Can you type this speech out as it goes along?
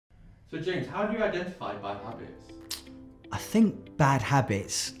So James, how do you identify bad habits? I think bad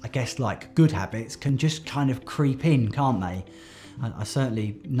habits, I guess like good habits, can just kind of creep in, can't they? I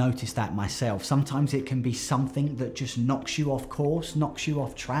certainly noticed that myself. Sometimes it can be something that just knocks you off course, knocks you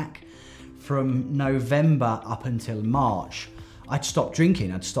off track. From November up until March, I'd stopped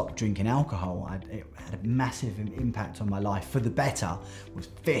drinking alcohol. It had a massive impact on my life for the better. I was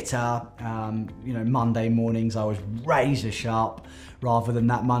fitter, Monday mornings I was razor sharp, rather than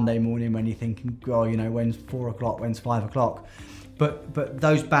that Monday morning when you're thinking, oh, when's 4 o'clock, when's 5 o'clock? But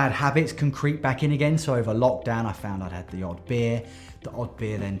those bad habits can creep back in again. So over lockdown, I found I'd had the odd beer. The odd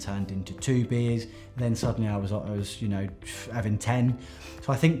beer then turned into 2 beers. Then suddenly I was having 10.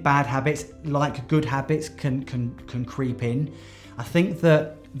 So I think bad habits, like good habits, can creep in. I think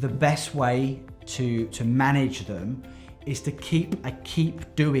that the best way to manage them is to keep a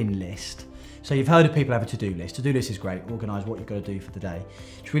keep doing list. So you've heard of people have a to-do list. To-do list is great, organise what you've got to do for the day.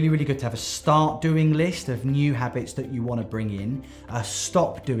 It's really, really good to have a start doing list of new habits that you want to bring in, a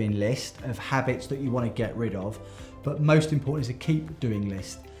stop doing list of habits that you want to get rid of, but most important is a keep doing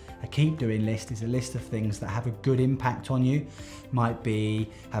list. A keep doing list is a list of things that have a good impact on you. Might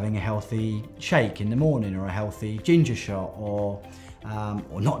be having a healthy shake in the morning, or a healthy ginger shot, or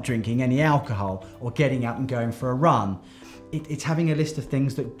not drinking any alcohol, or getting out and going for a run. It's having a list of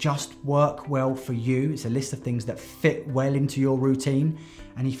things that just work well for you. It's a list of things that fit well into your routine.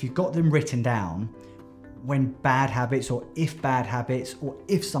 And if you've got them written down, when bad habits, or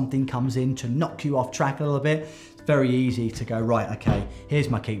if something comes in to knock you off track a little bit, it's very easy to go, right, okay, here's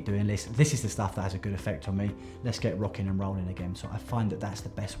my keep doing list. This is the stuff that has a good effect on me. Let's get rocking and rolling again. So I find that that's the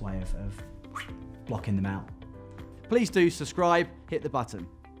best way of blocking them out. Please do subscribe, hit the button.